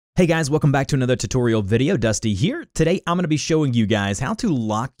Hey guys, welcome back to another tutorial video. Dusty here. Today I'm going to be showing you guys how to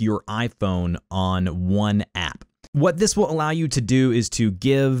lock your iPhone on one app. What this will allow you to do is to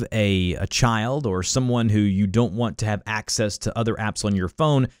give a child or someone who you don't want to have access to other apps on your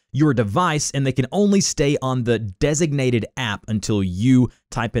phone your device, and they can only stay on the designated app until you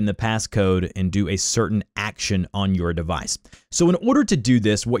type in the passcode and do a certain action on your device. So in order to do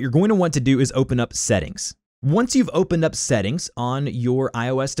this, what you're going to want to do is open up Settings. Once you've opened up Settings on your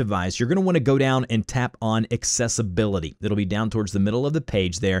iOS device, you're going to want to go down and tap on Accessibility. It'll be down towards the middle of the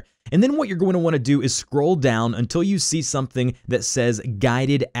page there. And then what you're going to want to do is scroll down until you see something that says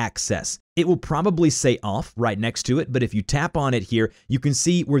Guided Access. It will probably say Off right next to it, but if you tap on it here, you can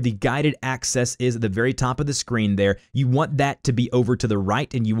see where the Guided Access is at the very top of the screen there. You want that to be over to the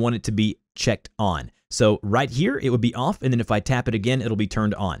right, and you want it to be checked on. So right here, it would be off, and then if I tap it again, it'll be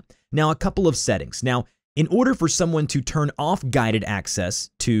turned on. Now, a couple of settings. Now, in order for someone to turn off guided access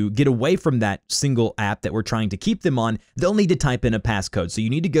to get away from that single app that we're trying to keep them on, they'll need to type in a passcode. So you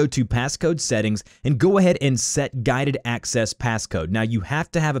need to go to passcode settings and go ahead and set guided access passcode. Now you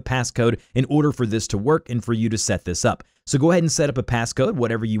have to have a passcode in order for this to work and for you to set this up. So go ahead and set up a passcode,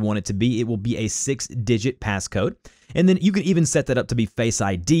 whatever you want it to be. It will be a 6-digit passcode. And then you can even set that up to be Face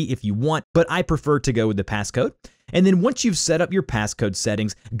ID if you want, but I prefer to go with the passcode. And then once you've set up your passcode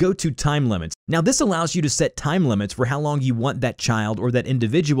settings, go to time limits. Now this allows you to set time limits for how long you want that child or that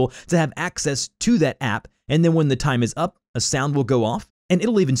individual to have access to that app. And then when the time is up, a sound will go off, and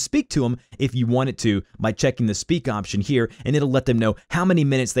it'll even speak to them if you want it to by checking the speak option here, and it'll let them know how many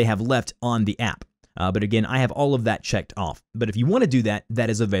minutes they have left on the app. But again, I have all of that checked off. But if you want to do that, that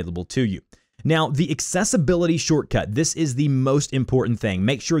is available to you. Now, the accessibility shortcut, this is the most important thing.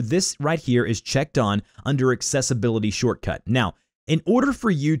 Make sure this right here is checked on under accessibility shortcut. Now, in order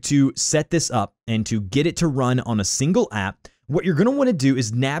for you to set this up and to get it to run on a single app, what you're going to want to do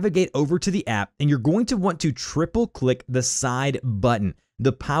is navigate over to the app, and you're going to want to triple click the side button.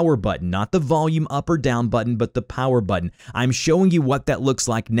 The power button, not the volume up or down button, but the power button. I'm showing you what that looks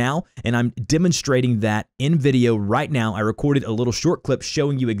like now, and I'm demonstrating that in video right now. I recorded a little short clip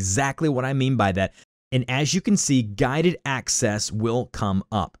showing you exactly what I mean by that. And as you can see, guided access will come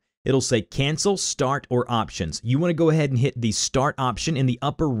up. It'll say cancel, start, or options. You want to go ahead and hit the start option in the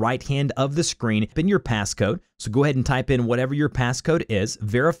upper right hand of the screen, pin your passcode. So go ahead and type in whatever your passcode is,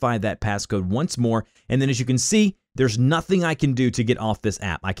 verify that passcode once more, and then as you can see, there's nothing I can do to get off this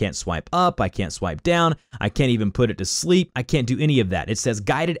app. I can't swipe up, I can't swipe down, I can't even put it to sleep, I can't do any of that. It says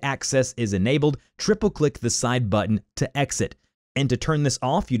guided access is enabled, triple click the side button to exit. And to turn this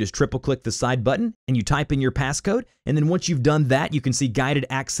off, you just triple click the side button and you type in your passcode. And then once you've done that, you can see guided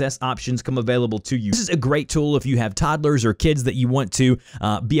access options come available to you. This is a great tool if you have toddlers or kids that you want to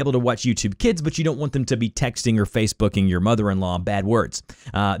be able to watch YouTube Kids, but you don't want them to be texting or Facebooking your mother-in-law bad words.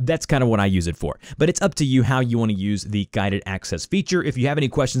 That's kind of what I use it for. But it's up to you how you want to use the guided access feature. If you have any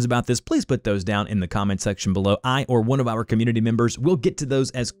questions about this, please put those down in the comment section below. I or one of our community members will get to those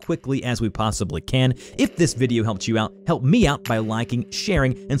as quickly as we possibly can. If this video helped you out, help me out by liking,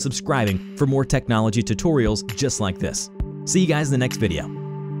 sharing, and subscribing for more technology tutorials just like this. See you guys in the next video.